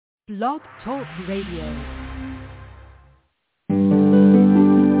Blog Talk Radio.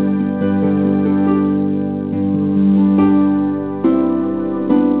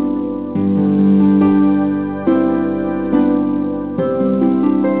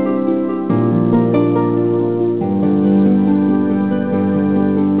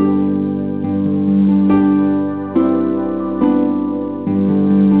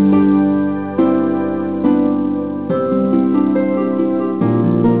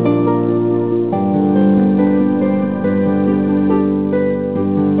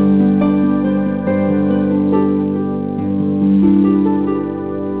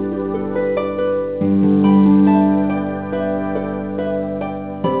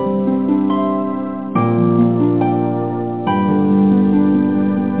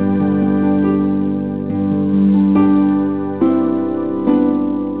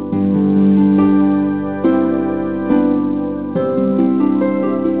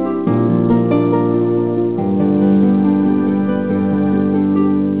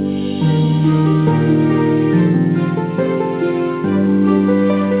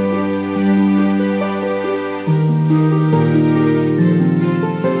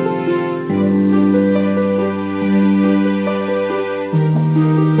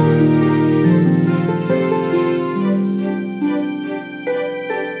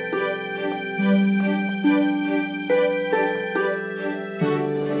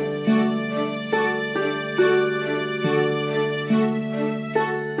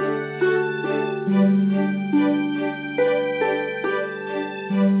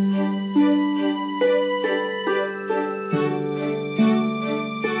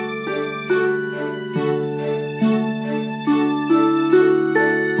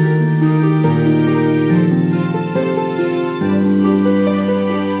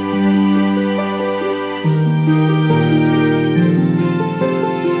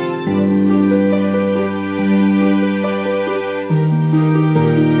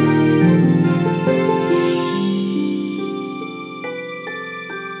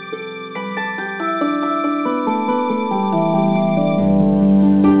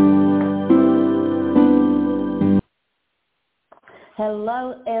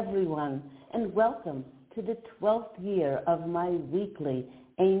 Hello, everyone, and welcome to the 12th year of my weekly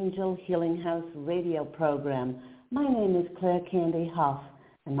Angel Healing House radio program. My name is Claire Candy Huff,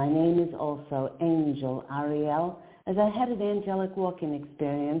 and my name is also Angel Ariel, as I had an angelic walk-in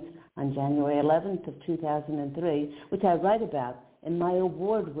experience on January 11th of 2003, which I write about in my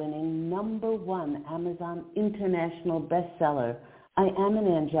award-winning #1 Amazon International bestseller, I Am an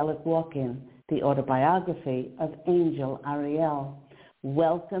Angelic Walk-In, the autobiography of Angel Ariel.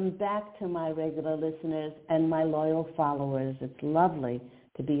 Welcome back to my regular listeners and my loyal followers. It's lovely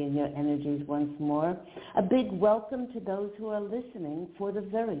to be in your energies once more. A big welcome to those who are listening for the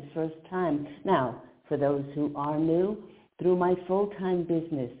very first time. Now, for those who are new, through my full-time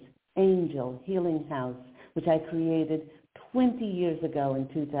business, Angel Healing House, which I created 20 years ago in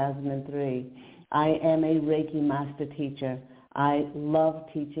 2003, I am a Reiki master teacher. I love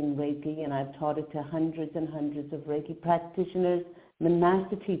teaching Reiki, and I've taught it to hundreds and hundreds of Reiki practitioners and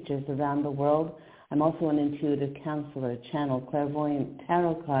master teachers around the world. I'm also an intuitive counselor, channel, clairvoyant,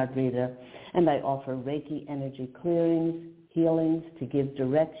 tarot card reader, and I offer Reiki energy clearings, healings to give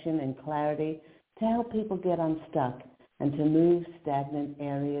direction and clarity to help people get unstuck and to move stagnant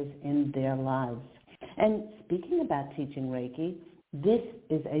areas in their lives. And speaking about teaching Reiki, this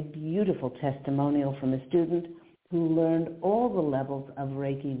is a beautiful testimonial from a student who learned all the levels of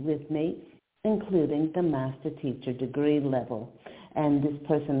Reiki with me, including the master teacher degree level. And this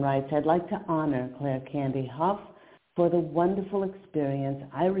person writes, I'd like to honor Claire Candy Huff for the wonderful experience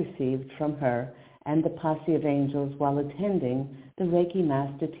I received from her and the posse of angels while attending the Reiki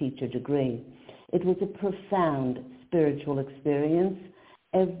master teacher degree. It was a profound spiritual experience.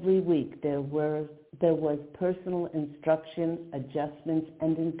 Every week there was personal instruction, adjustments,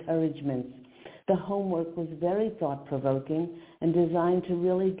 and encouragements. The homework was very thought-provoking and designed to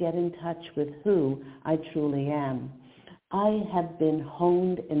really get in touch with who I truly am. I have been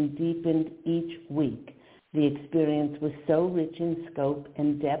honed and deepened each week. The experience was so rich in scope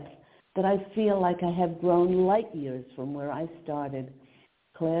and depth that I feel like I have grown light years from where I started.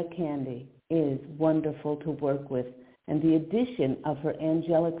 Claire Candy is wonderful to work with, and the addition of her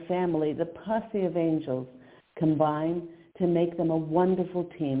angelic family, the posse of angels, combine to make them a wonderful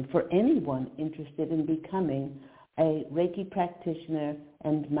team for anyone interested in becoming a Reiki practitioner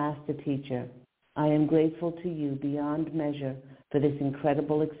and master teacher. I am grateful to you beyond measure for this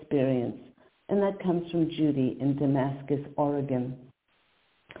incredible experience. And that comes from Judy in Damascus, Oregon.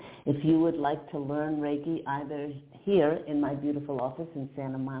 If you would like to learn Reiki either here in my beautiful office in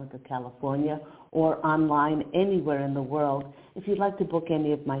Santa Monica, California, or online anywhere in the world, if you'd like to book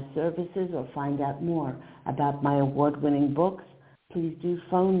any of my services or find out more about my award-winning books, please do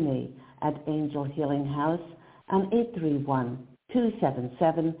phone me at Angel Healing House on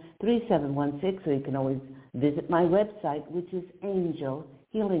 831-277-3716, or you can always visit my website, which is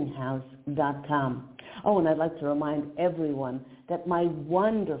angelhealinghouse.com. Oh, and I'd like to remind everyone that my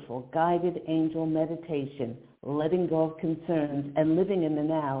wonderful guided angel meditation, Letting Go of Concerns and Living in the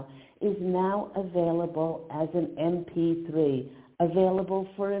Now, is now available as an MP3, available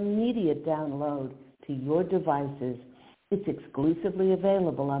for immediate download to your devices. It's exclusively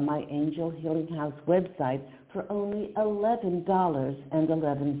available on my Angel Healing House website for only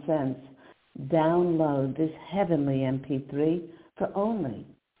 $11.11. Download this heavenly MP3 for only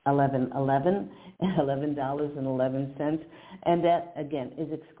 $11.11, and that, again,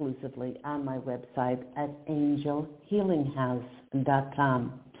 is exclusively on my website at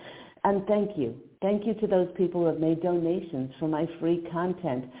angelhealinghouse.com. And thank you to those people who have made donations for my free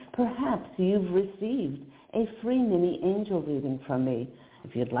content. Perhaps you've received a free mini angel reading from me.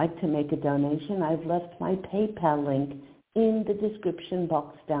 If you'd like to make a donation, I've left my PayPal link in the description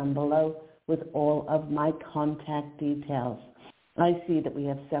box down below with all of my contact details. I see that we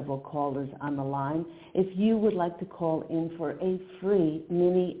have several callers on the line. If you would like to call in for a free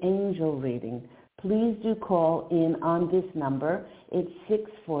mini angel reading, please do call in on this number. It's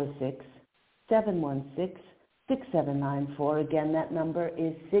 646-716-6794. Again, that number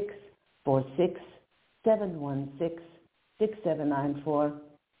is 646-716-6794.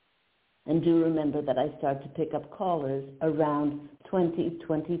 And do remember that I start to pick up callers around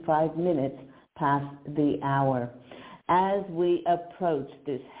 25 minutes past the hour. As we approach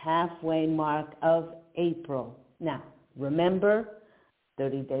this halfway mark of April. Now, remember,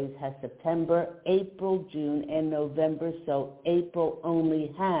 30 days has September, April, June, and November, so April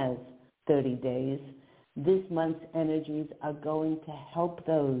only has 30 days. This month's energies are going to help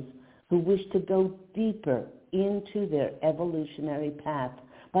those who wish to go deeper into their evolutionary path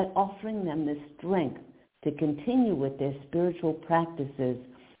by offering them the strength to continue with their spiritual practices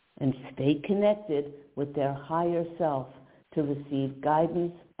and stay connected with their higher self to receive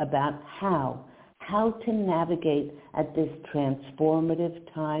guidance about how to navigate at this transformative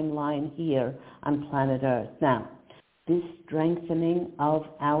timeline here on planet Earth. Now, this strengthening of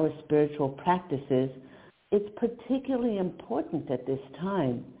our spiritual practices is particularly important at this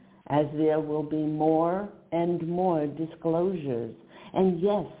time, as there will be more and more disclosures, and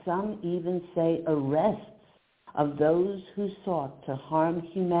yes, some even say arrests of those who sought to harm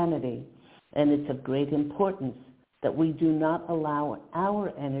humanity. And it's of great importance that we do not allow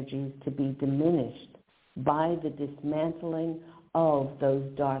our energies to be diminished by the dismantling of those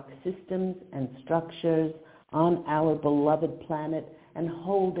dark systems and structures on our beloved planet and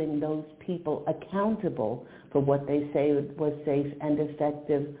holding those people accountable for what they say was safe and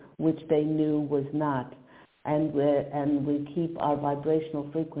effective, which they knew was not. And we keep our vibrational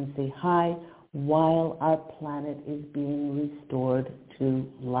frequency high while our planet is being restored to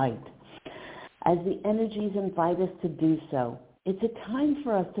light. As the energies invite us to do so, it's a time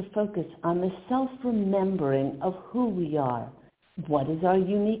for us to focus on the self-remembering of who we are. What is our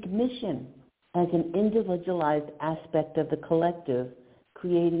unique mission as an individualized aspect of the collective,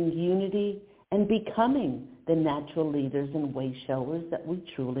 creating unity and becoming the natural leaders and way showers that we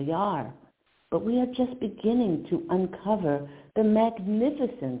truly are. But we are just beginning to uncover the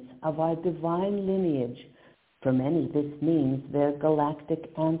magnificence of our divine lineage. For many, this means their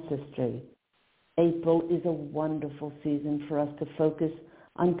galactic ancestry. April is a wonderful season for us to focus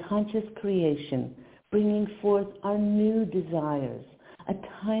on conscious creation, bringing forth our new desires, a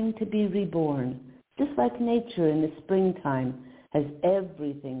time to be reborn, just like nature in the springtime, as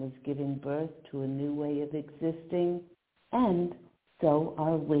everything is giving birth to a new way of existing, and so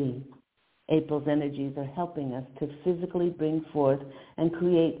are we. April's energies are helping us to physically bring forth and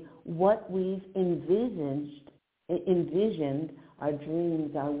create what we've envisioned, our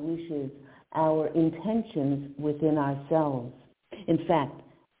dreams, our wishes, our intentions within ourselves. In fact,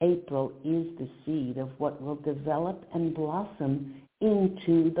 April is the seed of what will develop and blossom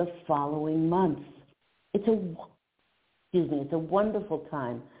into the following months. It's a wonderful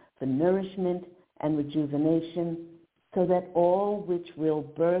time for nourishment and rejuvenation, so that all which will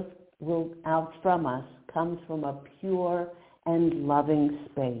birth will out from us comes from a pure and loving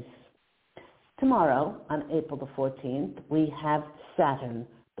space. Tomorrow, on April the 14th, we have Saturn,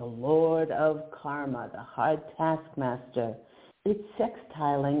 the Lord of Karma, the hard taskmaster. It's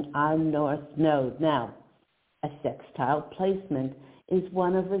sextiling our North Node. Now, a sextile placement is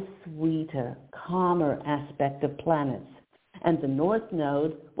one of a sweeter, calmer aspect of planets. And the North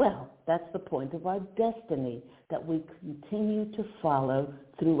Node, well, that's the point of our destiny that we continue to follow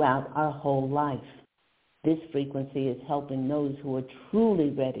throughout our whole life. This frequency is helping those who are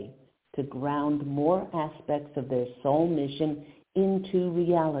truly ready to ground more aspects of their soul mission into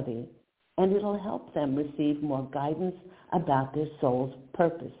reality, and it'll help them receive more guidance about their soul's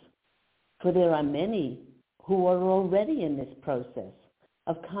purpose. For there are many who are already in this process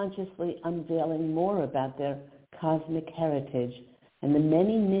of consciously unveiling more about their cosmic heritage and the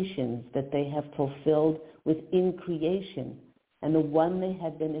many missions that they have fulfilled within creation and the one they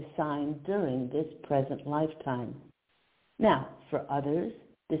had been assigned during this present lifetime. Now, for others,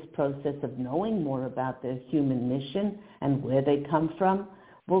 this process of knowing more about their human mission and where they come from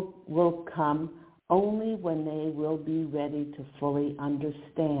will come only when they will be ready to fully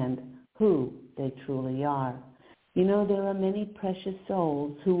understand who they truly are. You know, there are many precious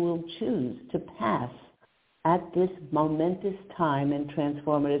souls who will choose to pass at this momentous time and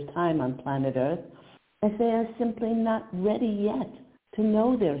transformative time on planet Earth, as they are simply not ready yet to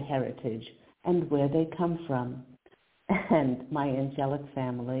know their heritage and where they come from. And my angelic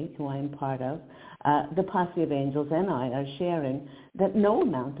family, who I am part of, the posse of angels and I are sharing that no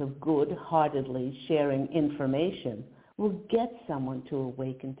amount of good-heartedly sharing information will get someone to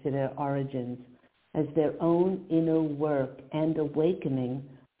awaken to their origins, as their own inner work and awakening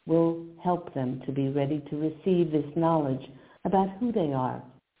will help them to be ready to receive this knowledge about who they are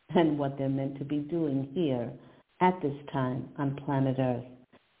and what they're meant to be doing here at this time on planet Earth.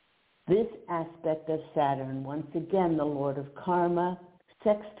 This aspect of Saturn, once again the Lord of Karma,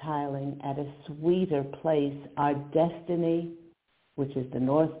 sextiling at a sweeter place our destiny, which is the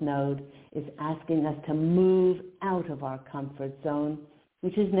North Node, is asking us to move out of our comfort zone,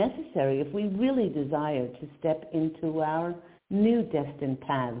 which is necessary if we really desire to step into our new destined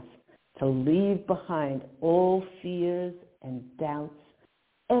paths, to leave behind all fears and doubts,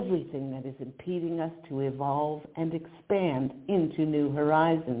 everything that is impeding us to evolve and expand into new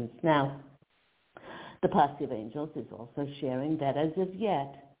horizons. Now, the posse of angels is also sharing that as of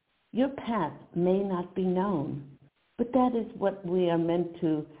yet, your path may not be known, but that is what we are meant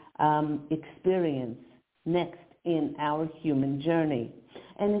to experience next in our human journey.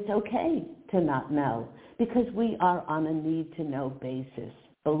 And it's okay to not know, because we are on a need-to-know basis.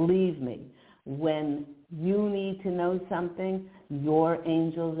 Believe me, when you need to know something, your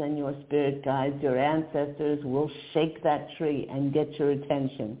angels and your spirit guides, your ancestors will shake that tree and get your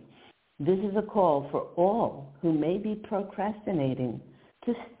attention. This is a call for all who may be procrastinating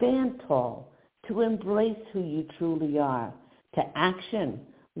to stand tall, to embrace who you truly are, to action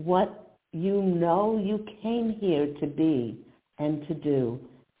what you know you came here to be and to do.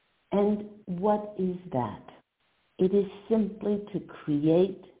 And what is that? It is simply to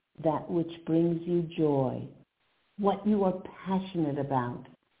create that which brings you joy, what you are passionate about,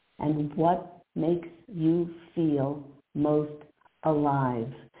 and what makes you feel most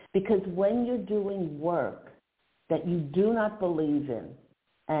alive. Because when you're doing work that you do not believe in,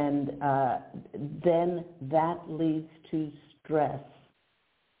 and then that leads to stress.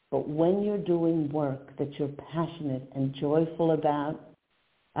 But when you're doing work that you're passionate and joyful about,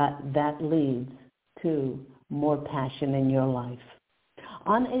 that leads to more passion in your life.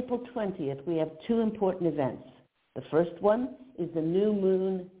 On April 20th, we have two important events. The first one is the new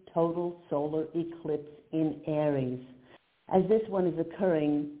moon total solar eclipse in Aries. As this one is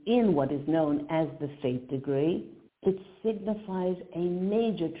occurring in what is known as the Fate degree, it signifies a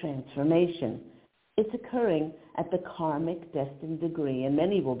major transformation. It's occurring at the karmic destined degree, and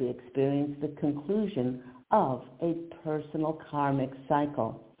many will be experiencing the conclusion of a personal karmic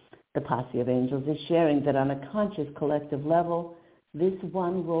cycle. The posse of angels is sharing that on a conscious collective level, this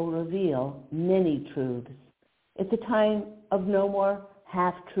one will reveal many truths. It's a time of no more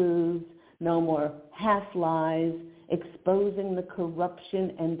half-truths, no more half-lies, exposing the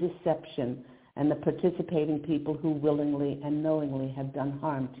corruption and deception and the participating people who willingly and knowingly have done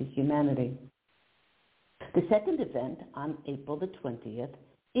harm to humanity. The second event on April the 20th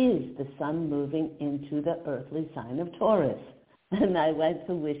is the sun moving into the earthly sign of Taurus. And I want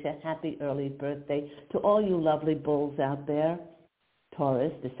to wish a happy early birthday to all you lovely bulls out there.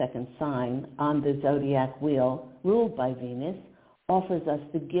 Taurus, the second sign on the zodiac wheel, ruled by Venus, offers us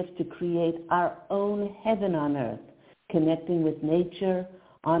the gift to create our own heaven on earth, connecting with nature,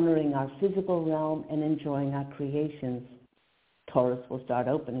 honoring our physical realm, and enjoying our creations. Taurus will start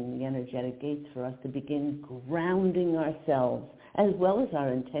opening the energetic gates for us to begin grounding ourselves, as well as our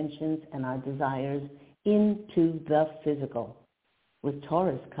intentions and our desires, into the physical. With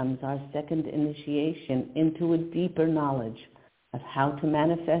Taurus comes our second initiation into a deeper knowledge, of how to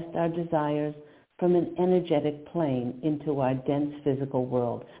manifest our desires from an energetic plane into our dense physical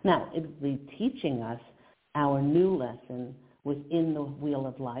world. Now, it will be teaching us our new lesson within the Wheel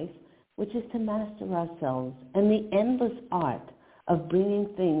of Life, which is to master ourselves and the endless art of bringing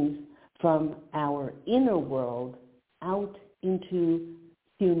things from our inner world out into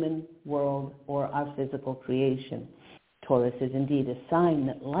human world or our physical creation. Taurus is indeed a sign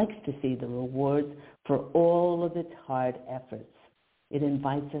that likes to see the rewards for all of its hard efforts. It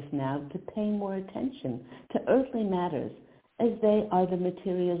invites us now to pay more attention to earthly matters, as they are the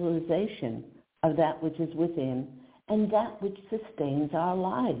materialization of that which is within and that which sustains our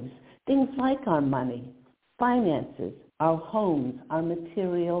lives. Things like our money, finances, our homes, our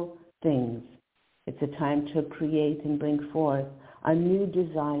material things. It's a time to create and bring forth our new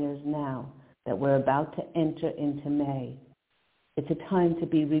desires now that we're about to enter into May. It's a time to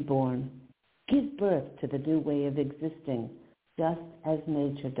be reborn. Give birth to the new way of existing, just as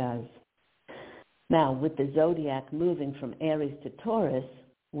nature does. Now, with the zodiac moving from Aries to Taurus,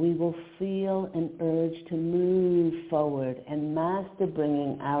 we will feel an urge to move forward and master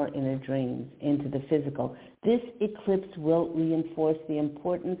bringing our inner dreams into the physical. This eclipse will reinforce the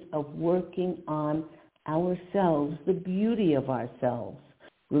importance of working on ourselves, the beauty of ourselves.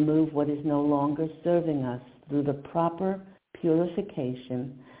 Remove what is no longer serving us through the proper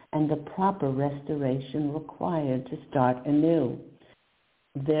purification and the proper restoration required to start anew.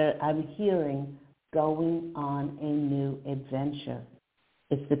 I'm hearing going on a new adventure.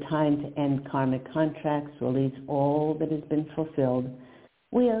 It's the time to end karmic contracts, release all that has been fulfilled.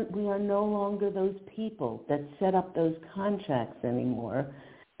 We are no longer those people that set up those contracts anymore,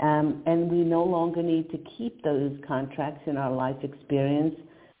 and we no longer need to keep those contracts in our life experience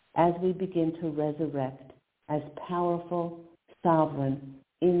as we begin to resurrect as powerful, sovereign,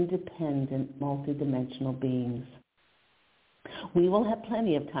 independent, multidimensional beings. We will have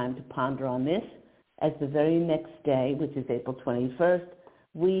plenty of time to ponder on this, as the very next day, which is April 21st,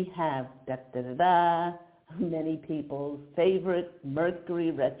 we have many people's favorite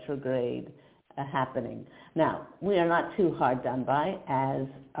Mercury retrograde happening. Now, we are not too hard done by, as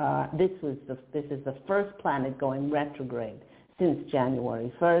this is the first planet going retrograde since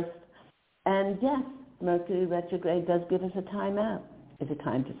January 1st. And yes, Mercury retrograde does give us a time out. It's a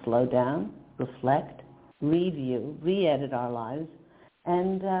time to slow down, reflect, review, re-edit our lives,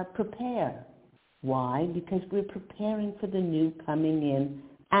 and prepare. Why? Because we're preparing for the new coming in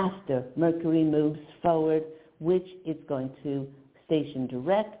after Mercury moves forward, which is going to station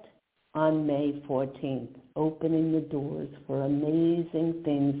direct on May 14th, opening the doors for amazing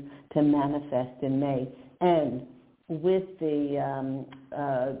things to manifest in May. And with the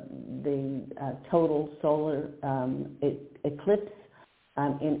total solar eclipse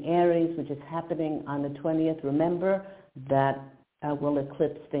in Aries, which is happening on the 20th, remember that will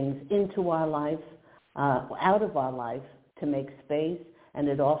eclipse things into our life, out of our life to make space, and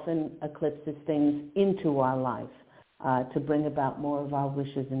it often eclipses things into our life to bring about more of our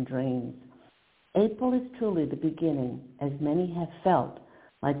wishes and dreams. April is truly the beginning, as many have felt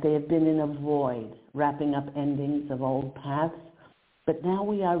like they have been in a void, wrapping up endings of old paths, but now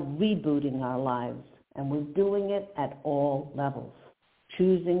we are rebooting our lives, and we're doing it at all levels,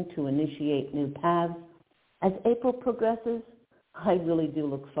 choosing to initiate new paths. As April progresses, I really do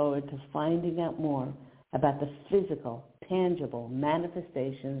look forward to finding out more about the physical, tangible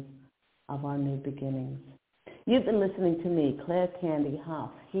manifestations of our new beginnings. You've been listening to me, Claire Candy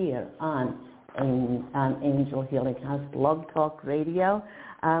Hoff, here on Angel Healing House Blog Talk Radio.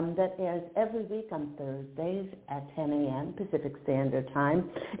 That airs every week on Thursdays at 10 a.m. Pacific Standard Time.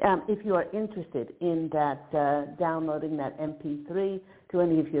 If you are interested in that, downloading that MP3 to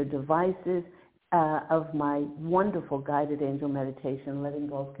any of your devices of my wonderful guided angel meditation, Letting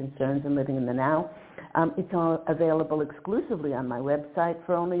Go of Concerns and Living in the Now, it's all available exclusively on my website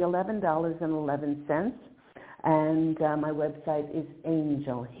for only $11.11. And my website is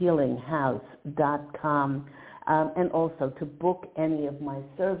angelhealinghouse.com. And also to book any of my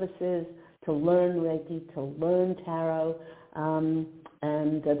services, to learn Reiki, to learn Tarot,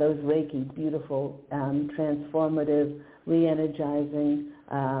 and those Reiki beautiful, transformative, re-energizing,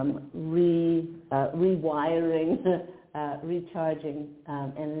 rewiring, recharging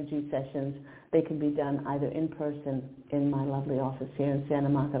energy sessions. They can be done either in person in my lovely office here in Santa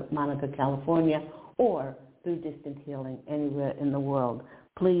Monica, California, or through distant healing anywhere in the world.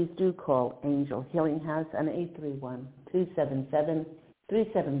 Please do call Angel Healing House on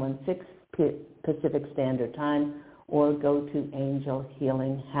 831-277-3716 Pacific Standard Time, or go to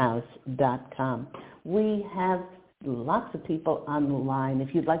angelhealinghouse.com. We have lots of people on the line.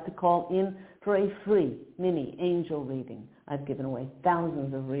 If you'd like to call in for a free mini angel reading I've given away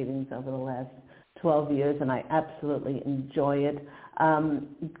thousands of readings over the last 12 years, and I absolutely enjoy it.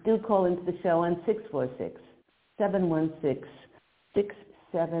 Do call into the show on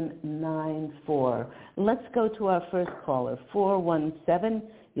 646-716-6794. Let's go to our first caller, 417.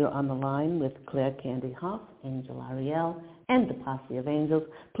 You're on the line with Claire Candy Hoff, Angel Ariel, and the Posse of Angels.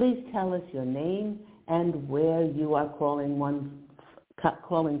 Please tell us your name and where you are calling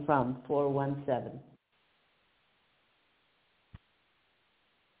from, 417.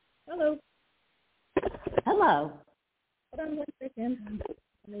 Hello. Hello. Hold on 1 second.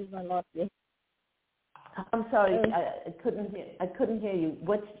 Maybe I lost you. I'm sorry, I couldn't hear you.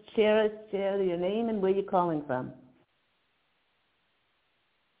 Share your name and where you're calling from.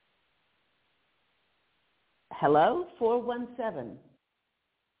 Hello, 417.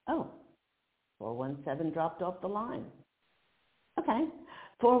 Oh, 417 dropped off the line. Okay,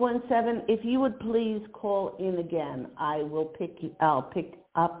 417. If you would please call in again, I'll pick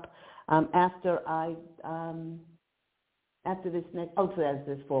up after this next. Oh, there's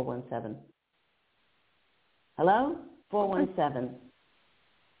this 417. Hello, 417.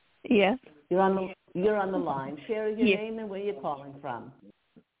 Yes. You're on the line. Share your name and where you're calling from.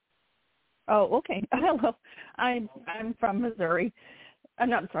 Oh, okay. Hello. I'm from Missouri. I'm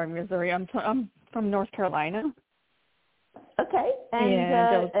not from Missouri. I'm from North Carolina. Okay,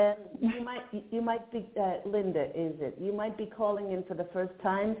 and you might be Linda. Is it? You might be calling in for the first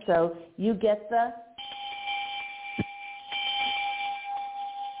time, so you get the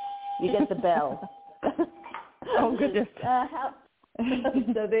bell. Oh goodness.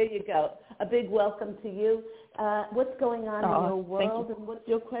 So there you go. A big welcome to you. What's going on in your world, and what's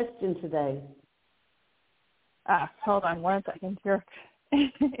your question today? Hold on 1 second here.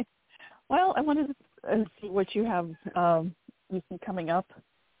 Well, I wanted to see what you have you see coming up.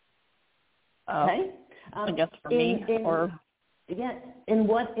 Okay. I guess for me, or in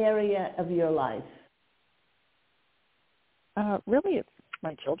what area of your life? Really, it's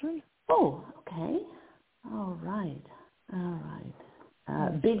my children. Oh, okay. All right.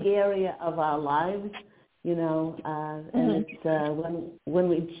 Big area of our lives, and it's when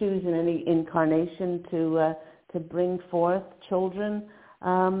we choose in any incarnation to bring forth children.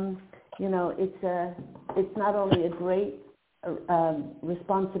 It's not only a great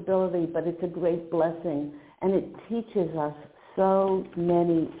responsibility, but it's a great blessing, and it teaches us so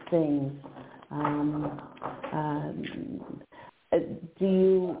many things.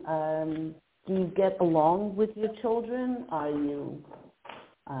 Do you get along with your children? Do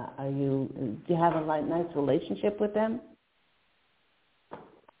you have a nice relationship with them?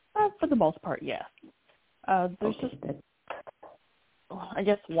 For the most part, yes. There's just, I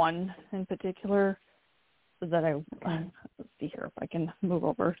guess, one in particular that let's see here if I can move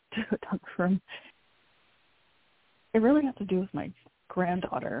over to another room. It really has to do with my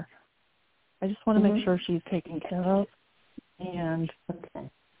granddaughter. I just want to make sure she's taken care of, and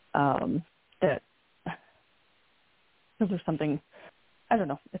that because there's something, I don't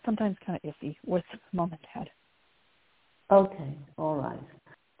know, it's sometimes kind of iffy with mom and dad. Okay, all right.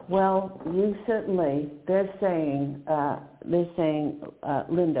 Well, they're saying,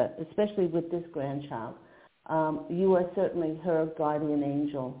 Linda, especially with this grandchild, you are certainly her guardian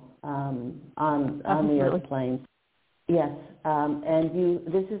angel on the airplane. Yes, and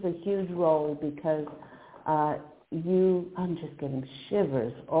this is a huge role because I'm just getting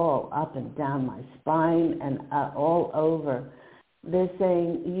shivers all up and down my spine and all over. They're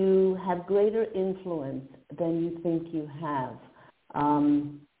saying you have greater influence than you think you have,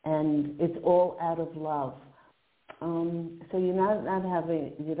 and it's all out of love. So you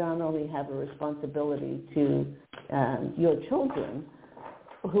don't only have a responsibility to your children,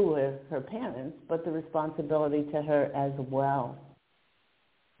 who are her parents, but the responsibility to her as well.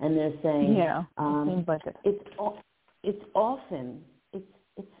 And they're saying, seems like it. It's often,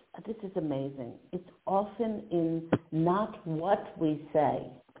 this is amazing. It's often in not what we say,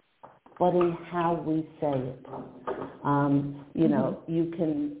 but in how we say it. You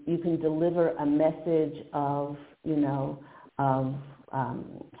can deliver a message of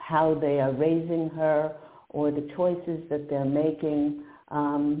how they are raising her or the choices that they're making.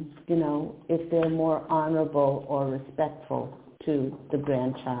 If they're more honorable or respectful to the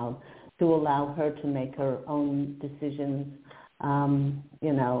grandchild, to allow her to make her own decisions, in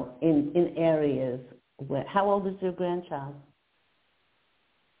areas where. How old is your grandchild?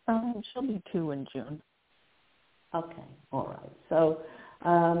 She'll be 2 in June. Okay, all right. So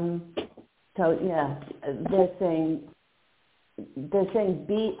they're saying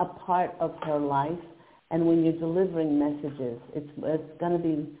be a part of her life, and when you're delivering messages, it's going to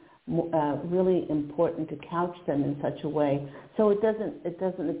be really important to couch them in such a way so it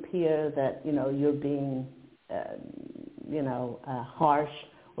doesn't appear that you're being harsh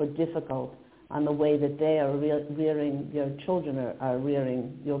or difficult on the way that they are rearing your children or are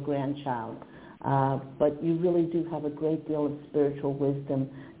rearing your grandchild. But you really do have a great deal of spiritual wisdom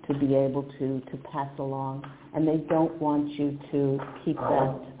to be able to pass along, and they don't want you to keep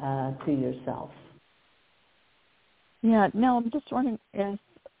that to yourself. Yeah, now I'm just wondering,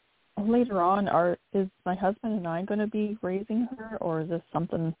 later on, is my husband and I going to be raising her, or is this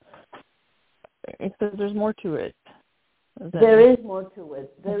something, there's more to it? There is more to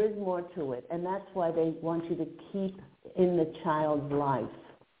it. There is more to it, and that's why they want you to keep in the child's life.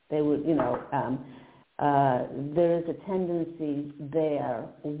 They would, there is a tendency there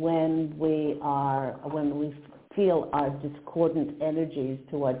when we feel our discordant energies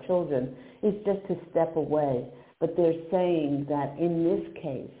to our children, is just to step away. But they're saying that in this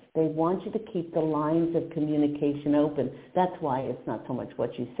case, they want you to keep the lines of communication open. That's why it's not so much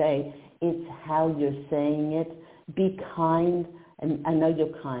what you say, it's how you're saying it. Be kind, and I know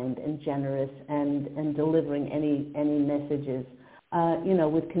you're kind and generous and delivering any messages,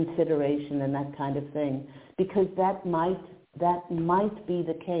 with consideration and that kind of thing, because that might be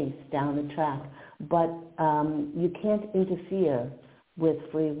the case down the track. But you can't interfere with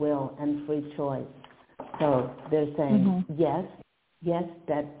free will and free choice. So they're saying, yes,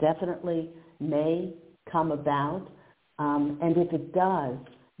 that definitely may come about, and if it does,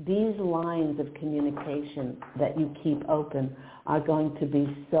 these lines of communication that you keep open are going to be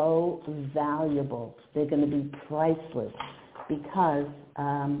so valuable. They're going to be priceless because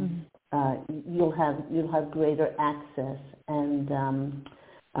you'll have greater access and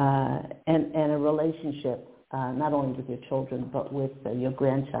a relationship not only with your children but with your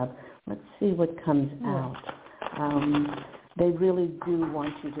grandchild. Let's see what comes out. They really do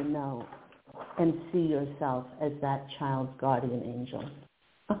want you to know and see yourself as that child's guardian angel.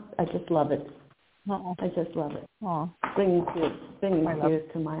 I just love it. I just love it. Bringing tears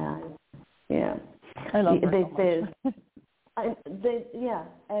to my eyes. Yeah. I love her so much.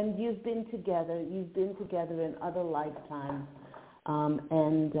 And you've been together. You've been together in other lifetimes,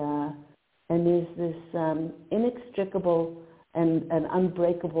 and there's this inextricable and an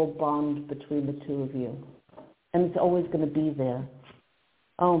unbreakable bond between the two of you, and it's always going to be there.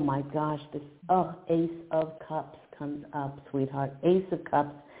 Oh my gosh, this Ace of Cups comes up, sweetheart. Ace of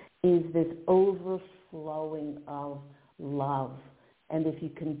Cups is this overflowing of love. And if you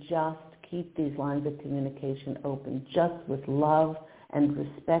can just keep these lines of communication open, just with love and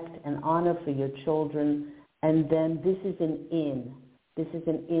respect and honor for your children, and then this is an in. This is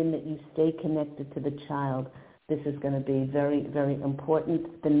an in that you stay connected to the child. This is going to be very, very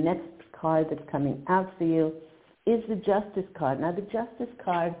important. The next card that's coming out for you is the Justice card. Now, the Justice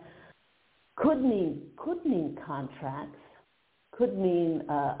card could mean contracts, could mean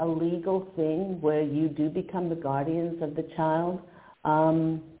a legal thing where you do become the guardians of the child.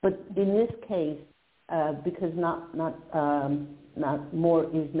 But in this case, because not more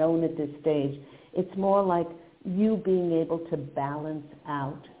is known at this stage, it's more like you being able to balance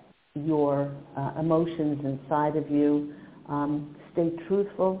out your emotions inside of you, stay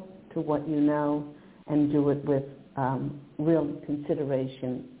truthful to what you know, and do it with real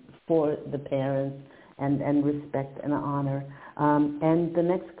consideration for the parents and respect and honor. And the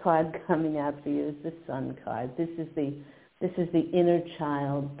next card coming out for you is the Sun card. This is the inner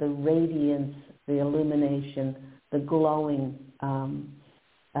child, the radiance, the illumination, the glowing,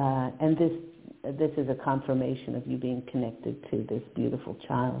 and this is a confirmation of you being connected to this beautiful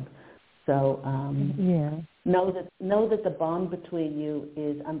child. So know that the bond between you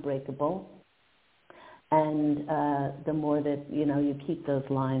is unbreakable, and the more that you keep those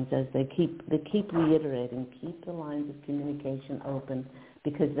lines, as they keep reiterating, keep the lines of communication open,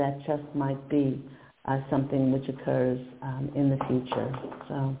 because that just might be something which occurs in the future.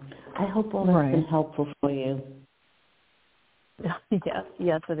 So I hope all that's been helpful for you.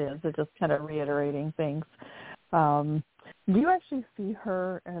 Yes, it is. It's just kind of reiterating things. Do you actually see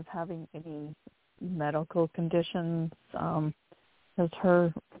her as having any medical conditions? Because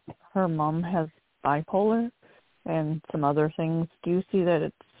her mom has bipolar and some other things. Do you see that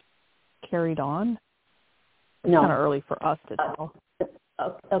it's carried on? It's kind of early for us to tell.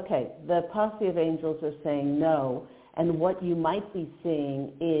 Okay, the Posse of Angels are saying no, and what you might be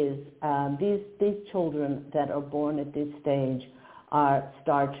seeing is these children that are born at this stage are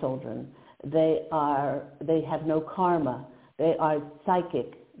star children. They have no karma. They are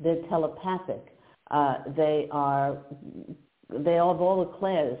psychic. They're telepathic. They have all the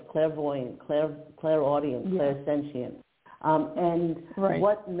clairs: clairvoyant, clairaudient, clairsentient. And right.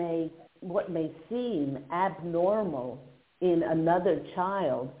 what may seem abnormal in another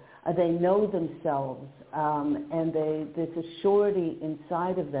child, they know themselves, and there's a surety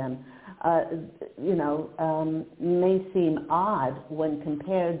inside of them, may seem odd when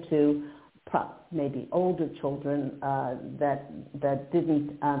compared to maybe older children that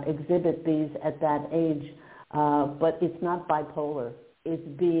didn't exhibit these at that age. But it's not bipolar. It's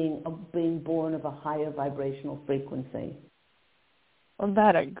being born of a higher vibrational frequency. Well,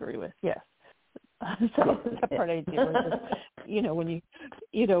 that I agree with. Yes. So that part I do. When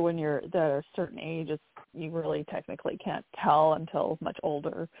you're at a certain age, you really technically can't tell until much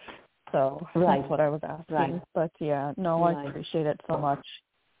older. So that's what I was asking. Right. But yeah, no, I appreciate it so much.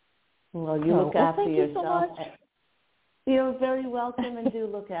 Well, you look after thank yourself. You so much. You're very welcome, and do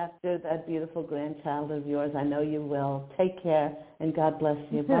look after that beautiful grandchild of yours. I know you will. Take care, and God bless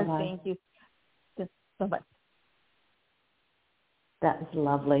you. Bye-bye. Thank you. Bye-bye. That was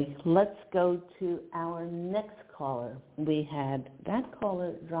lovely. Let's go to our next caller. We had that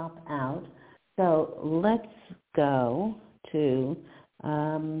caller drop out. So let's go to,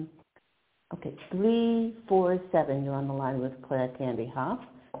 347. You're on the line with Claire Candy Hoff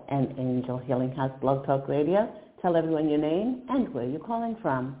and Angel Healing House Blog Talk Radio. Tell everyone your name and where you're calling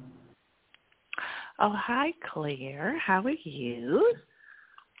from. Oh, hi, Claire. How are you?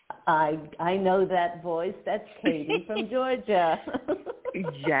 I know that voice. That's Katie from Georgia.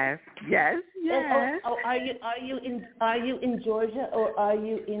 Yes. And, are you in Georgia or are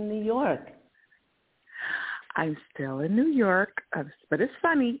you in New York? I'm still in New York, but it's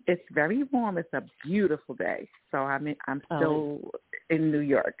funny. It's very warm. It's a beautiful day, so I'm still in New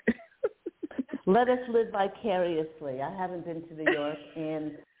York. Let us live vicariously. I haven't been to New York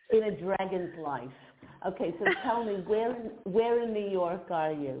in a dragon's life. Okay, so tell me, where in New York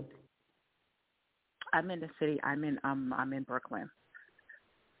are you? I'm in the city. I'm in Brooklyn.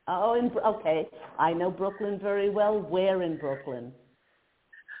 Oh, okay. I know Brooklyn very well. Where in Brooklyn?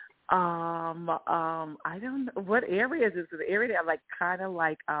 I don't know. What area is this? The area kind of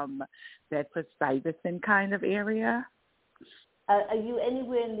like Bedford-Stuyvesant kind of area. Are you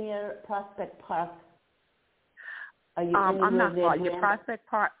anywhere near Prospect Park? Are you I'm not near far. Yeah, Prospect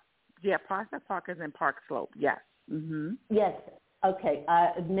Park. Yeah, Prospect Park is in Park Slope. Yes. Mm-hmm. Yes. Okay.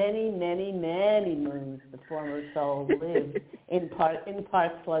 Many moons the former soul lived in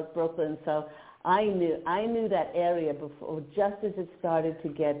Park Slope, Brooklyn. So I knew that area before, just as it started to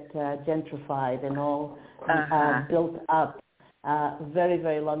get gentrified and all built up. Very,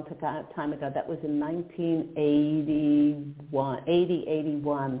 very long time ago. That was in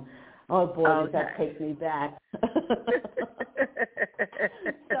 1981. Oh boy, does that take me back.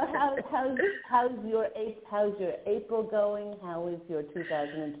 So how's your April going? How is your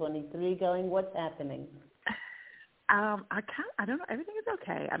 2023 going? What's happening? I don't know. Everything is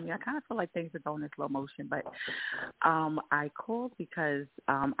okay. I mean, I kind of feel like things are going in slow motion, but I called because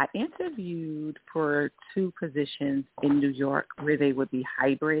I interviewed for 2 positions in New York where they would be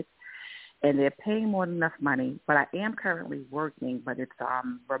hybrid, and they're paying more than enough money. But I am currently working, but it's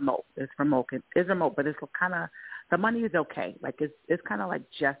remote. It's remote, but it's kind of, the money is okay. Like it's kind of like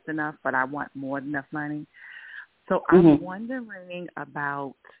just enough, but I want more than enough money. So I'm wondering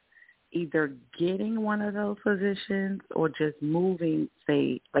about either getting one of those positions or just moving,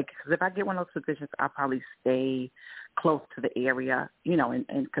 say, because if I get one of those positions, I'll probably stay close to the area,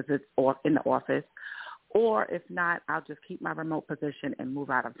 and because it's in the office. Or if not, I'll just keep my remote position and move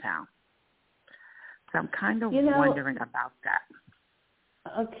out of town. So I'm kind of wondering about that.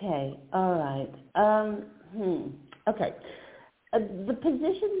 Okay. All right. Okay. The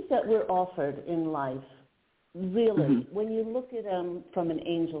positions that we're offered in life, really, when you look at them from an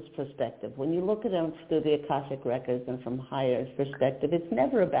angel's perspective, when you look at them through the Akashic records and from higher's perspective, it's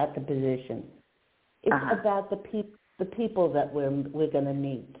never about the position. It's about the people that we're going to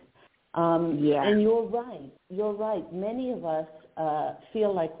meet. And you're right. You're right. Many of us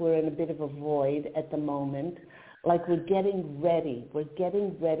feel like we're in a bit of a void at the moment, like we're getting ready. We're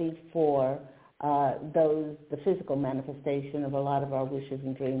getting ready for the physical manifestation of a lot of our wishes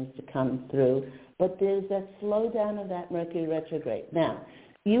and dreams to come through. But there's that slowdown of that Mercury retrograde. Now,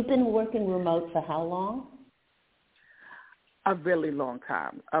 you've been working remote for how long? A really long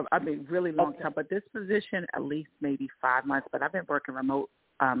time. Really long time. But this position, at least maybe 5 months. But I've been working remote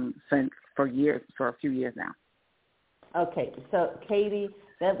for a few years now. Okay, so Katie,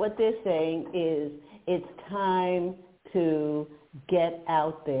 what they're saying is it's time to get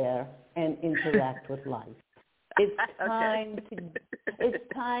out there and interact with life. It's time It's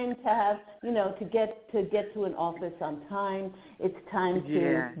time to have, to get to an office on time. It's time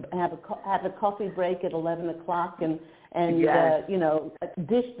to have a coffee break at 11 o'clock and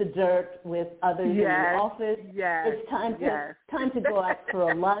dish the dirt with others in the office. It's time to go out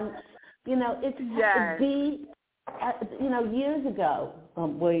for a lunch. Years ago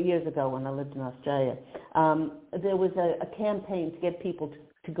when I lived in Australia, there was a campaign to get people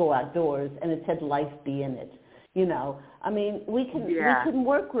to go outdoors, and it said "Life be in it." We can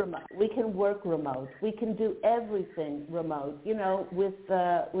work remote. We can work remote. We can do everything remote. With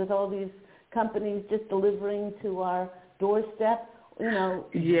all these companies just delivering to our doorstep.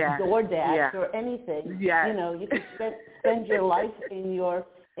 DoorDash or anything. You can spend your life in your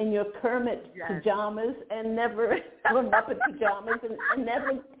Kermit pajamas and never or Muppet pajamas and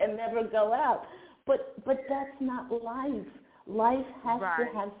never go out. But that's not life. Life has to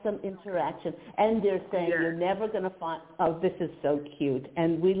have some interaction. And they're saying you're never going to find. Oh, this is so cute,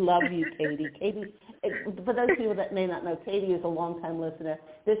 and we love you, Katie. Katie, for those people that may not know, Katie is a longtime listener.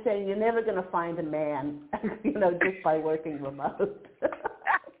 They're saying you're never going to find a man, just by working remote.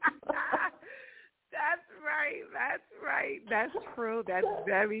 That's true. That's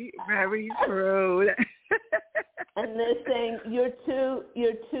very, very true. And they're saying you're too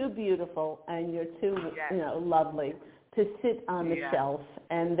beautiful and you're too lovely to sit on the shelf.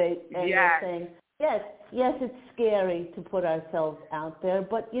 And they're saying yes, it's scary to put ourselves out there,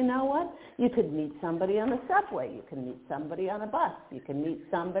 but you know what? You could meet somebody on the subway. You can meet somebody on a bus. You can meet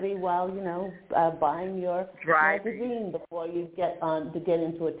somebody while buying your magazine before you get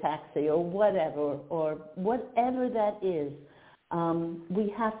into a taxi or whatever that is. We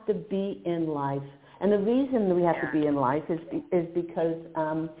have to be in life, and the reason we have to be in life is because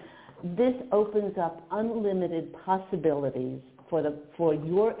this opens up unlimited possibilities for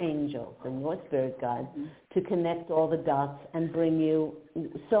your angels and your spirit guides to connect all the dots and bring you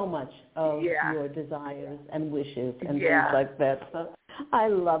so much of your desires and wishes and things like that. So I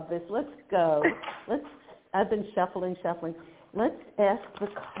love this. Let's go. I've been shuffling. Let's ask the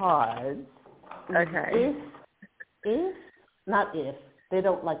cards. Okay. Not if. They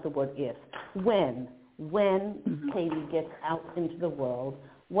don't like the word if. When Katie gets out into the world,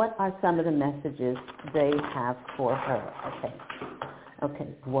 what are some of the messages they have for her? Okay.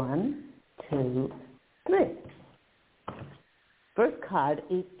 1, 2, 3. First card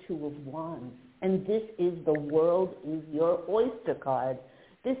is 2 of Wands, and this is the world is your oyster card.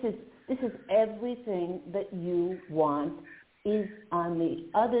 This is everything that you want is on the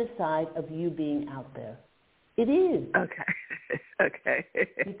other side of you being out there. It is. Okay.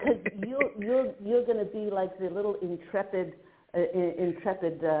 Because you're going to be like the little intrepid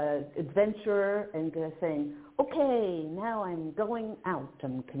adventurer and saying, okay, now I'm going out.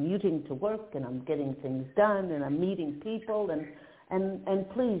 I'm commuting to work and I'm getting things done and I'm meeting people and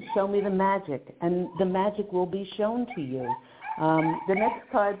please show me the magic. And the magic will be shown to you. The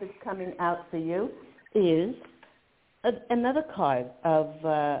next card that's coming out for you is another card of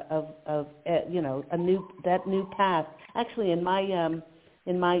that new path. Actually, in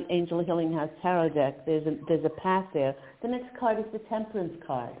my Angel Healing House Tarot deck, there's a path there. The next card is the Temperance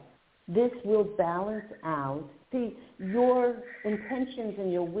card. This will balance out. See, your intentions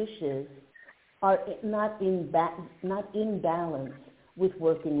and your wishes are not in balance with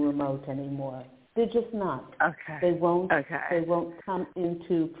working remote anymore. They're just not. Okay. They won't. Okay. They won't come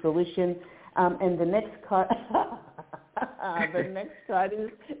into fruition. And the next card,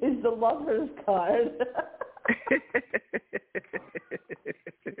 is the Lover's card.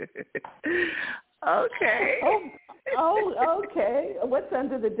 Okay. Oh, okay. What's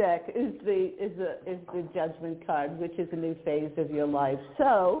under the deck is the Judgment card, which is a new phase of your life.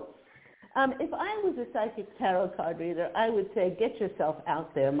 So, if I was a psychic tarot card reader, I would say, get yourself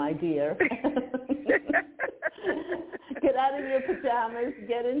out there, my dear. Get out of your pajamas,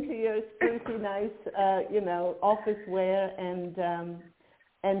 get into your sprucey, nice, office wear, and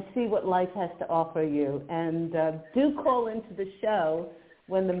see what life has to offer you. And do call into the show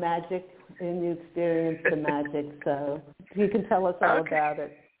when you experience the magic, so you can tell us all about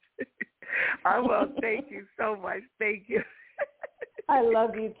it. I will. Thank you so much. Thank you. I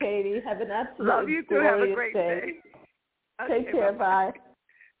love you, Katie. Have an absolute love you too. Have a great day. Okay, take care. Bye.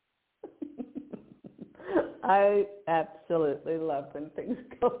 I absolutely love when things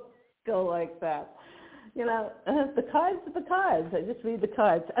go like that. The cards are the cards. I just read the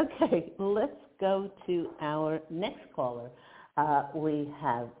cards. Okay, let's go to our next caller. We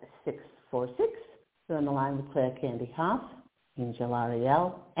have 646. We're on the line with Claire Candy Hoff, Angel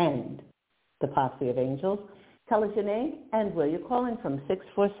Ariel, and the Posse of Angels. Tell us your name and where you're calling from,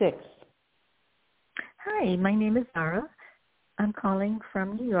 646. Hi, my name is Zara. I'm calling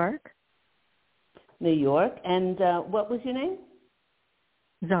from New York. New York. And what was your name?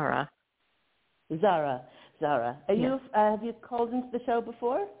 Zara. Zara. Are Yes. you? Have you called into the show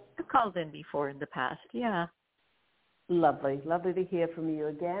before? I've called in before in the past, yeah. Lovely to hear from you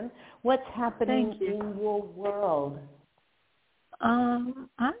again. What's happening in your world?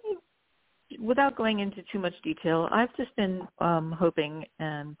 Without going into too much detail, I've just been hoping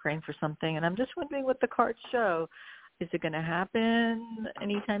and praying for something, and I'm just wondering what the cards show. Is it going to happen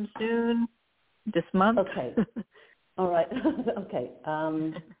anytime soon? This month? Okay. All right. Okay.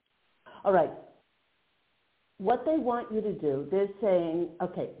 All right. What they want you to do, they're saying,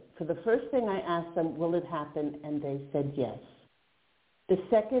 okay, for the first thing I asked them, will it happen? And they said yes. The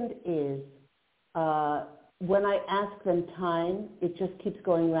second is, when I ask them time, it just keeps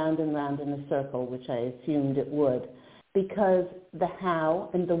going round and round in a circle, which I assumed it would, because the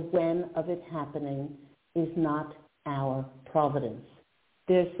how and the when of it happening is not our providence.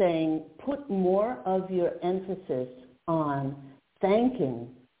 They're saying put more of your emphasis on thanking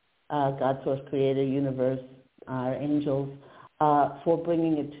God, Source, Creator, Universe, our angels, for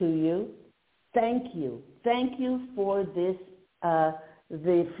bringing it to you. Thank you. Thank you for this,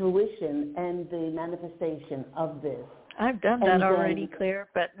 the fruition and the manifestation of this. I've done that already, Claire,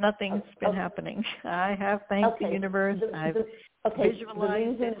 but nothing's been happening. I have thanked the universe. I've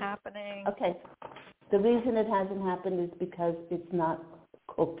visualized it happening. Okay. The reason it hasn't happened is because it's not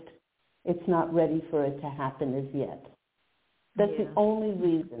cooked. It's not ready for it to happen as yet. That's the only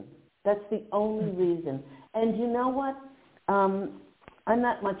reason. That's the only reason. And you know what? I'm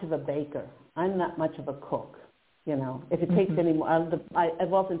not much of a baker. I'm not much of a cook. You know, if it takes any more,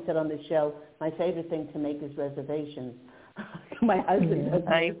 I've often said on the show, my favorite thing to make is reservations. My husband does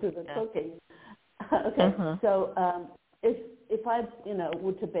most of the cooking. Okay, so if I,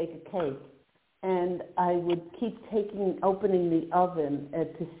 were to bake a cake, and I would keep opening the oven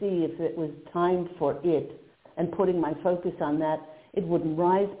to see if it was time for it, and putting my focus on that, it wouldn't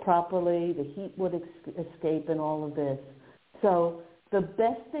rise properly, the heat would escape, and all of this. So the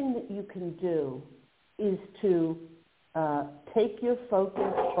best thing that you can do is to take your focus,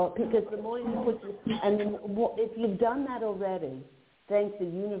 because the more you put, if you've done that already, thank the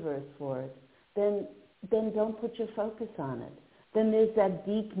universe for it, then don't put your focus on it. Then there's that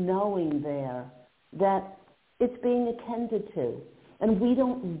deep knowing there that it's being attended to. And we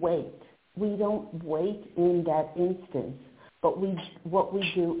don't wait. We don't wait in that instance. But what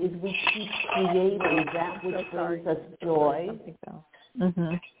we do is we keep creating that which brings us joy.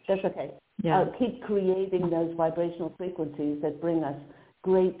 That's okay. Keep creating those vibrational frequencies that bring us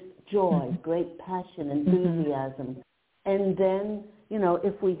great joy, great passion, enthusiasm. And then,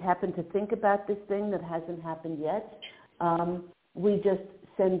 if we happen to think about this thing that hasn't happened yet, we just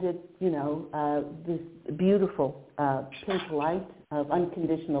send it, this beautiful pink light of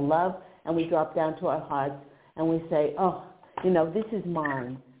unconditional love, and we drop down to our hearts and we say, oh, this is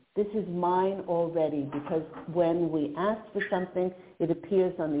mine. This is mine already, because when we ask for something, it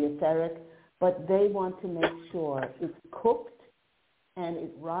appears on the etheric, but they want to make sure it's cooked and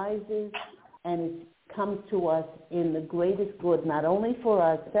it rises and it comes to us in the greatest good, not only for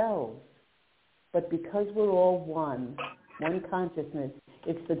ourselves, but because we're all one consciousness,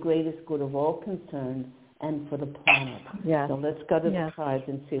 it's the greatest good of all concerned and for the planet. So let's go to the cards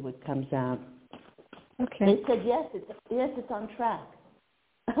and see what comes out. Okay. They said yes, it's on track.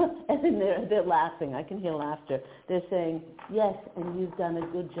 And then they're laughing. I can hear laughter. They're saying, yes, and you've done a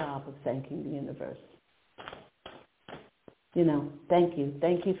good job of thanking the universe. Thank you.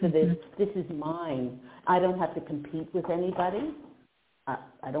 Thank you for this. This is mine. I don't have to compete with anybody.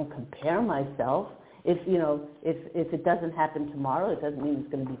 I don't compare myself. If it doesn't happen tomorrow, it doesn't mean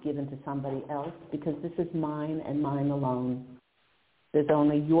it's going to be given to somebody else, because this is mine and mine alone. There's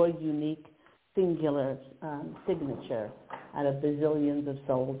only your unique, singular signature out of bazillions of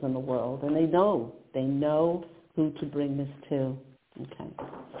souls in the world, and they know who to bring this to.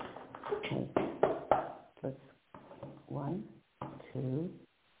 Okay. Let's 1, 2,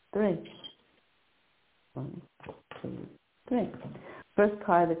 3. 1, 2, 3. First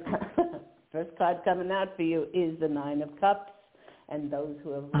card coming out for you is the 9 of Cups, and those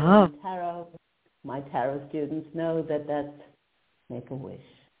who have learned tarot, my tarot students know that that's make a wish.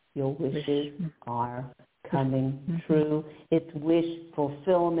 Your wishes are coming true. It's wish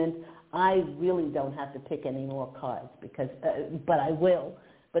fulfillment. I really don't have to pick any more cards but I will.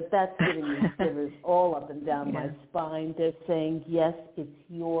 But that's giving me shivers all up and down my spine. They're saying, yes, it's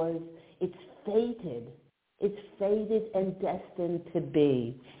yours. It's fated. It's fated and destined to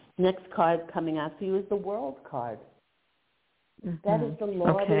be. Next card coming out for you is the World card. That is the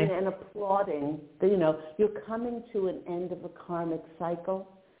lauding and applauding. You're coming to an end of a karmic cycle.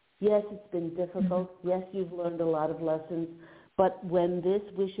 Yes, it's been difficult. Yes, you've learned a lot of lessons. But when this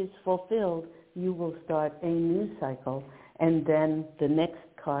wish is fulfilled, you will start a new cycle. And then the next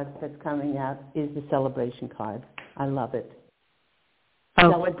card that's coming out is the celebration card. I love it.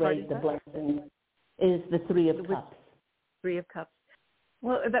 Celebrate the blessing is the Three of Cups. Three of Cups.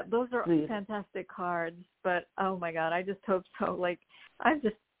 Well, those are fantastic cards, but oh my God, I just hope so. Like, I've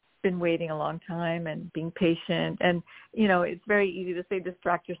just been waiting a long time and being patient, and it's very easy to say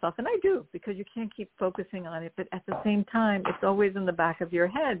distract yourself, and I do, because you can't keep focusing on it. But at the same time, it's always in the back of your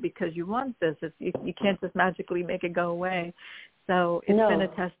head because you want this. You can't just magically make it go away. So it's been a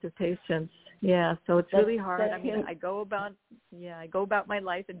test of patience. Yeah, so it's really hard. I mean, I go about my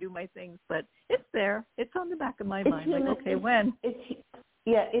life and do my things, but it's there. It's on the back of my mind. When?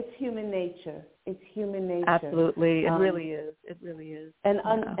 It's human nature. It's human nature. Absolutely, it really is. It really is. And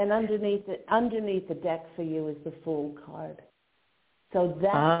underneath the deck for you is the Fool card. So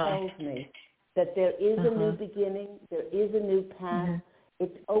that tells me that there is a new beginning. There is a new path.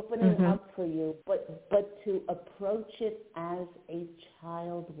 It's opening up for you, but to approach it as a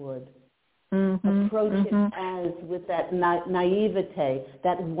child would. Approach it as with that naivete,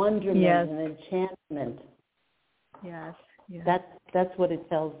 that wonderment and enchantment. Yes. That's what it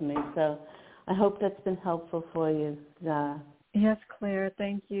tells me. So I hope that's been helpful for you. Yes, Claire.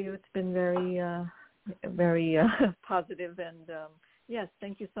 Thank you. It's been very, very positive, and yes,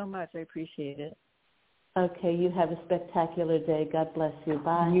 thank you so much. I appreciate it. Okay, you have a spectacular day. God bless you.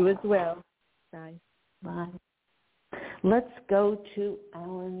 Bye. You as well. Bye. Bye. Let's go to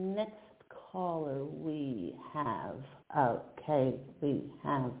our next caller. We have 630.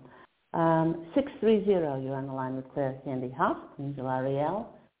 You're on the line with Claire Candy Hoff, Angel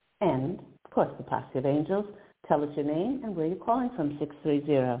Ariel, and, of course, the Posse of Angels. Tell us your name and where you're calling from,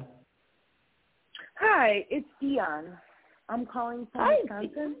 630. Hi, it's Dion. I'm calling from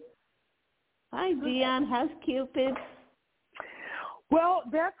Wisconsin. Hi, Dion. How's Cupid? Well,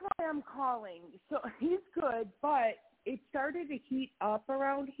 that's why I'm calling. So he's good, but it started to heat up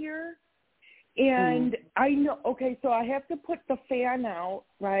around here. And I know, so I have to put the fan out,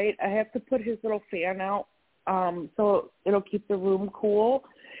 right? I have to put his little fan out so it'll keep the room cool.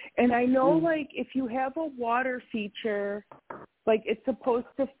 And I know, like, if you have a water feature, like, it's supposed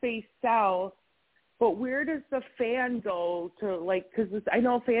to face south, but where does the fan go to, like, because I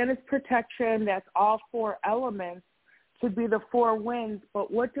know fan is protection, that's all four elements, should be the four winds,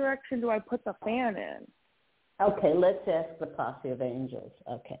 but what direction do I put the fan in? Okay, let's ask the Posse of Angels.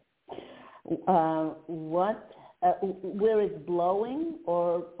 Okay. Where it's blowing,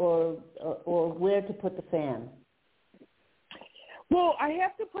 or where to put the fan? Well, I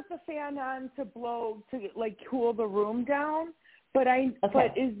have to put the fan on to blow to like cool the room down. But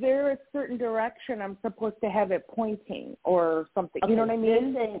but is there a certain direction I'm supposed to have it pointing or something? You know what I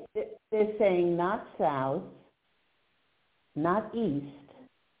mean? They're saying not south, not east.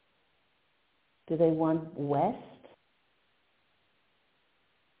 Do they want west?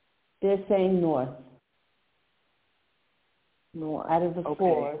 They're saying north. North. Out of the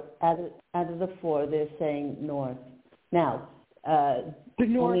four, they're saying north. Now, the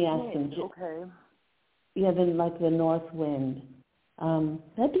north let me ask wind. them. Okay. Yeah, then like the north wind.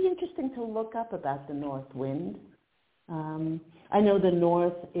 That'd be interesting to look up about the north wind. I know the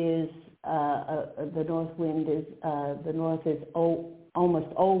north is the north wind is the north is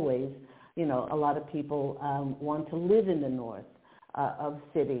almost always. A lot of people want to live in the north of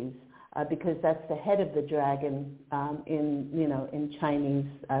cities. Because that's the head of the dragon in Chinese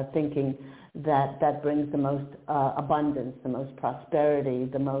thinking that brings the most abundance, the most prosperity,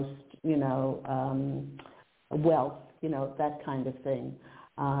 the most wealth, that kind of thing.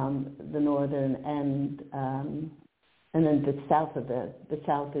 The northern and then the south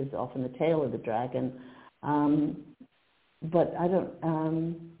is often the tail of the dragon. But I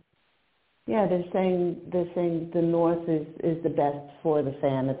don't. Yeah, they're saying the north is the best for the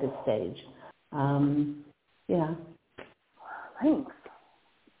fan at this stage. Yeah. Thanks.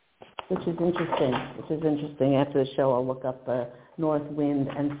 Which is interesting. After the show, I'll look up the north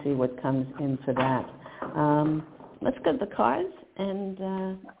wind and see what comes in for that. Let's go to the cards and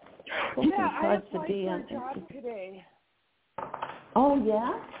I applied for a job today. Oh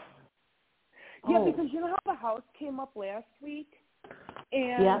yeah. Yeah, because you know how the house came up last week.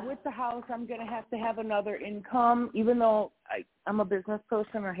 And with the house, I'm going to have another income, even though I'm a business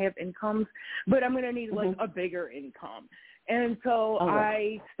person, I have incomes, but I'm going to need like a bigger income. And so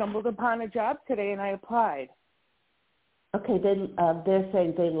I stumbled upon a job today and I applied. Okay, they're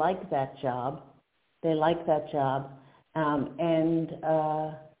saying they like that job.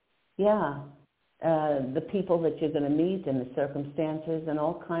 the people that you're going to meet and the circumstances and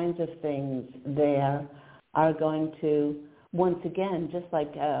all kinds of things there are going to, once again, just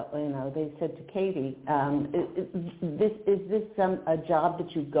like they said to Katie, is this a job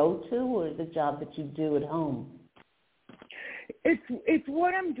that you go to, or is it a job that you do at home? It's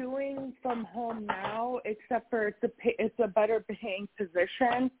what I'm doing from home now, except for it's a better paying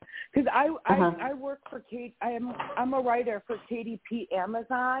position, because I work for Kate. I'm a writer for KDP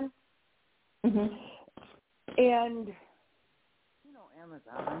Amazon, and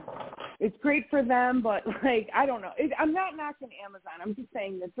Amazon, it's great for them, but I don't know. I'm not knocking Amazon. I'm just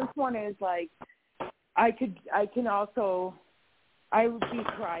saying that this one is I would be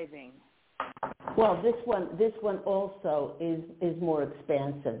thriving. Well, this one also is more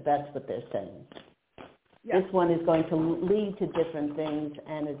expansive. That's what they're saying. Yes. This one is going to lead to different things,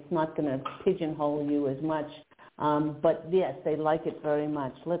 and it's not going to pigeonhole you as much. But yes, they like it very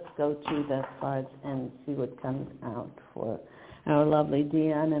much. Let's go to the cards and see what comes out for our lovely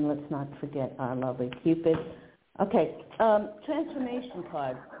Dion, and let's not forget our lovely Cupid. Okay, transformation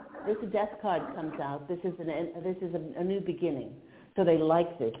card. This death card comes out. This is a new beginning. So they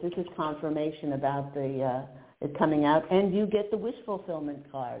like this. This is confirmation about it coming out, and you get the wish fulfillment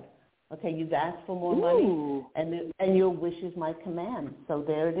card. Okay, you've asked for more money, and your wish is my command. So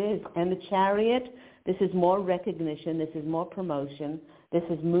there it is. And the Chariot. This is more recognition. This is more promotion. This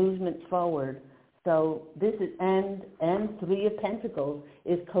is movement forward. So this is and Three of Pentacles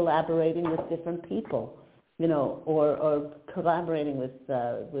is collaborating with different people, or collaborating with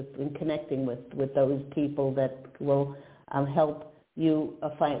and connecting with those people that will help you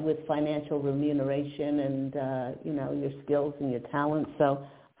with financial remuneration and your skills and your talents. So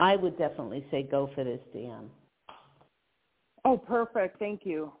I would definitely say go for this, Dion. Oh, perfect. Thank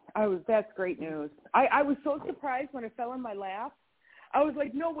you. That's great news. I was so surprised when it fell in my lap. I was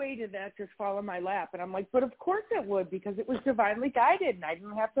like, no way did that just fall in my lap. And I'm like, but of course it would, because it was divinely guided, and I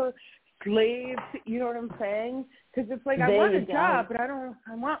didn't have to slave to, you know what I'm saying? Because it's like, I want a job, but I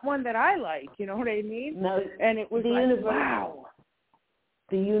want one that I like, you know what I mean? No, and it was wow.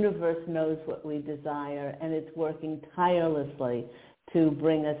 The universe knows what we desire, and it's working tirelessly to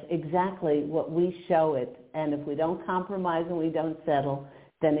bring us exactly what we show it. And if we don't compromise and we don't settle,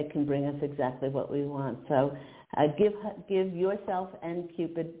 then it can bring us exactly what we want. So give yourself and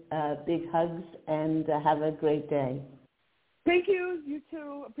Cupid big hugs, and have a great day. Thank you. You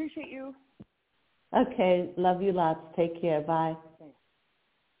too. Appreciate you. Okay. Love you lots. Take care. Bye. Thanks.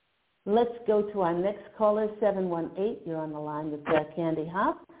 Let's go to our next caller, 718. You're on the line with Candy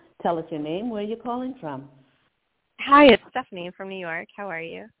Hop. Tell us your name. Where are you calling from? Hi, it's Stephanie from New York. How are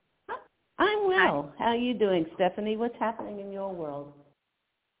you? I'm well. Hi. How are you doing, Stephanie? What's happening in your world?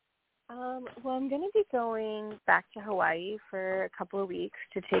 Well, I'm going to be going back to Hawaii for a couple of weeks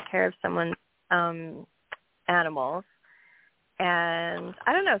to take care of someone's animals. And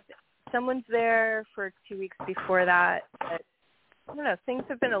I don't know, someone's there for 2 weeks before that. But I don't know, things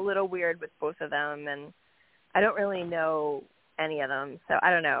have been a little weird with both of them, and I don't really know any of them. So I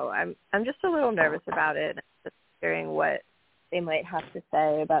don't know. I'm just a little nervous about it. Just hearing what they might have to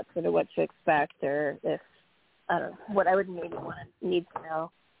say about sort of what to expect, or if, I don't know, what I would maybe need to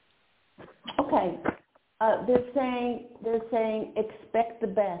know. Okay. They're saying expect the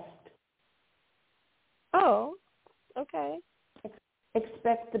best. Oh, okay.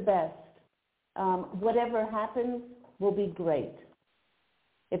 Expect the best. Whatever happens will be great.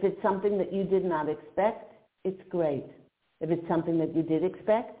 If it's something that you did not expect, it's great. If it's something that you did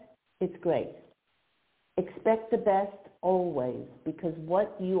expect, it's great. Expect the best always, because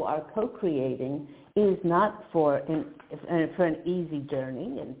what you are co-creating is not for an easy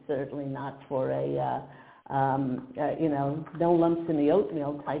journey, and certainly not for a no lumps in the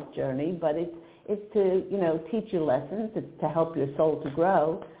oatmeal type journey, but it's to teach you lessons. It's to help your soul to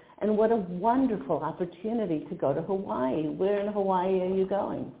grow. And what a wonderful opportunity to go to Hawaii. Where in Hawaii are you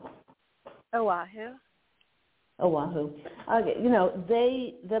going? Oahu. Oahu. Okay,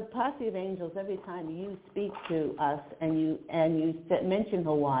 the posse of angels, every time you speak to us and you mention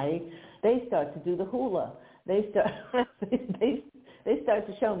Hawaii, they start to do the hula. They start they start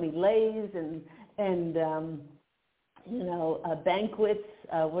to show me leis and banquets.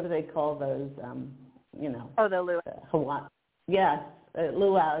 What do they call those? Oh, the luau. Hawaii. Yes,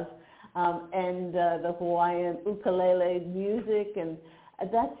 luau's, and the Hawaiian ukulele music, and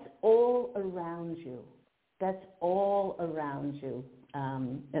that's all around you. That's all around you.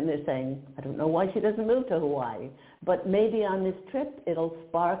 And they're saying, I don't know why she doesn't move to Hawaii, but maybe on this trip it'll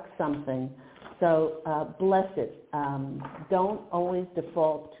spark something. So bless it. Don't always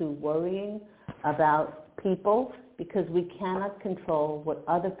default to worrying about people, because we cannot control what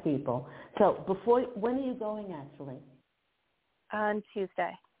other people. So when are you going actually? On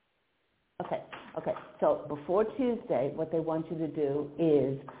Tuesday. Okay. So before Tuesday, what they want you to do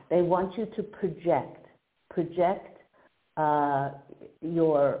is they want you to project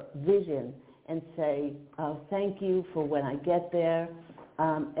your vision and say, thank you for when I get there.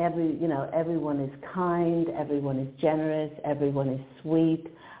 Everyone is kind, everyone is generous, everyone is sweet.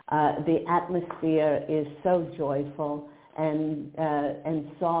 The atmosphere is so joyful and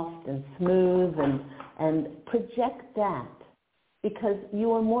soft and smooth, and project that, because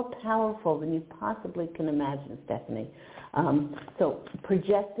you are more powerful than you possibly can imagine, Stephanie. So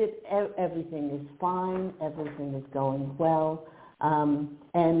project it. Everything is fine. Everything is going well,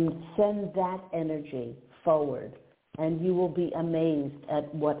 and send that energy forward. And you will be amazed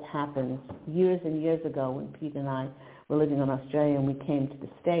at what happens. Years and years ago, when Pete and I were living in Australia and we came to the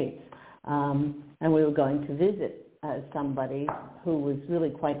States, and we were going to visit somebody who was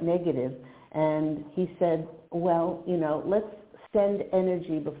really quite negative, and he said, well, let's send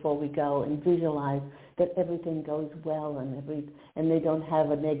energy before we go and visualize that everything goes well and they don't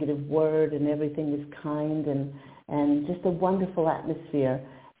have a negative word and everything is kind and just a wonderful atmosphere.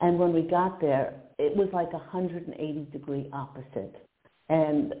 And when we got there, it was like 180-degree opposite.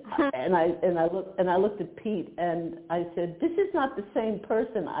 And I looked at Pete and I said, this is not the same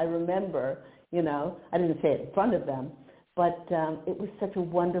person I remember. I didn't say it in front of them, but it was such a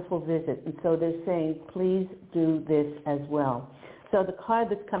wonderful visit. And so they're saying, please do this as well. So the card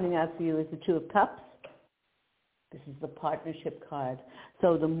that's coming out for you is the Two of Cups. This is the partnership card.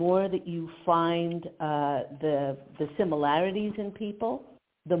 So the more that you find the similarities in people,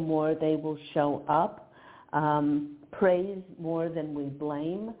 the more they will show up. Praise more than we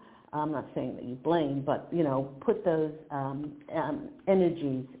blame. I'm not saying that you blame, but, put those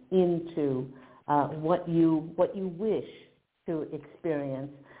energies into what you wish to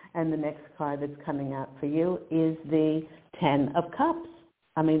experience. And the next card that's coming out for you is the Ten of Cups.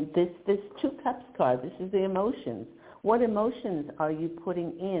 I mean, this Two Cups card, this is the emotions. What emotions are you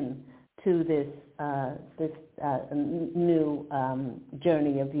putting in to this new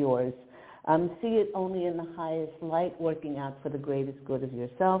journey of yours? See it only in the highest light, working out for the greatest good of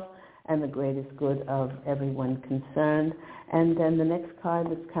yourself and the greatest good of everyone concerned. And then the next card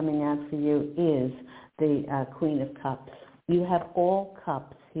that's coming out for you is the Queen of Cups. You have all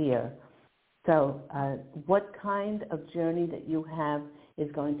cups here. So what kind of journey that you have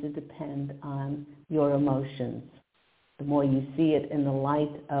is going to depend on your emotions. The more you see it in the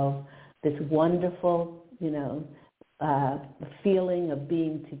light of this wonderful, feeling of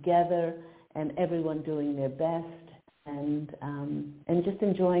being together and everyone doing their best and just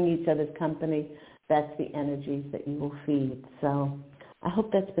enjoying each other's company, that's the energies that you will feed. So I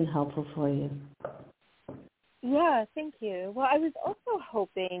hope that's been helpful for you. Yeah, thank you. Well, I was also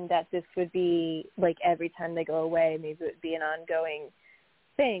hoping that this would be like every time they go away, maybe it would be an ongoing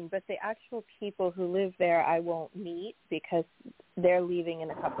thing, but the actual people who live there I won't meet because they're leaving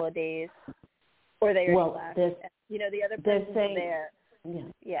in a couple of days, or they already left. The other person's there.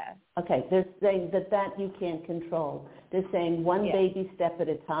 Yeah. Okay, they're saying that you can't control. They're saying one baby step at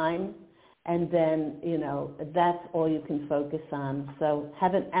a time, and then, that's all you can focus on. So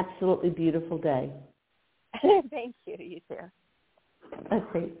have an absolutely beautiful day. Thank you. You too.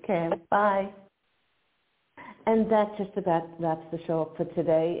 Okay, bye. And that just about wraps the show up for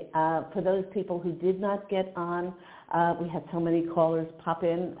today. For those people who did not get on, we had so many callers pop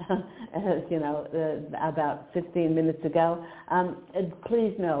in, about 15 minutes ago.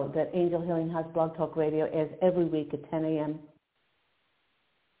 Please know that Angel Healing House Blog Talk Radio airs every week at 10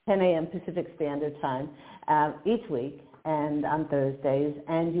 a.m. Pacific Standard Time each week and on Thursdays.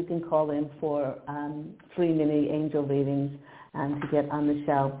 And you can call in for free mini angel readings to get on the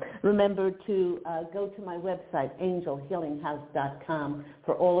show. Remember to go to my website, angelhealinghouse.com,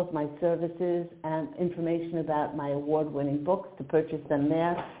 for all of my services and information about my award-winning books, to purchase them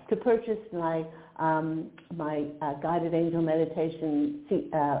there, to purchase my guided angel meditation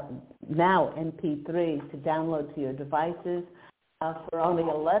now MP3 to download to your devices for only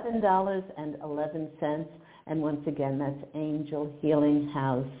 $11.11. And once again, that's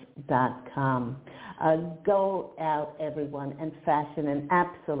angelhealinghouse.com. Go out, everyone, and fashion an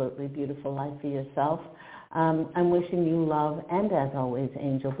absolutely beautiful life for yourself. I'm wishing you love and, as always,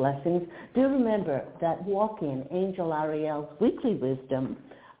 angel blessings. Do remember that Walk-In, Angel Ariel's weekly wisdom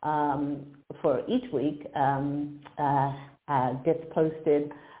for each week gets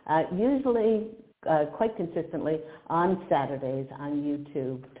posted usually quite consistently on Saturdays on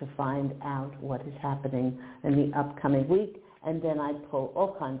YouTube to find out what is happening in the upcoming week. and then I pull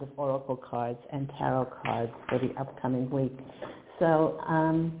all kinds of oracle cards and tarot cards for the upcoming week. So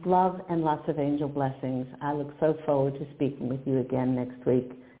love and lots of angel blessings. I look so forward to speaking with you again next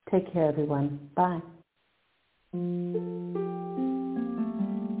week. Take care, everyone. Bye.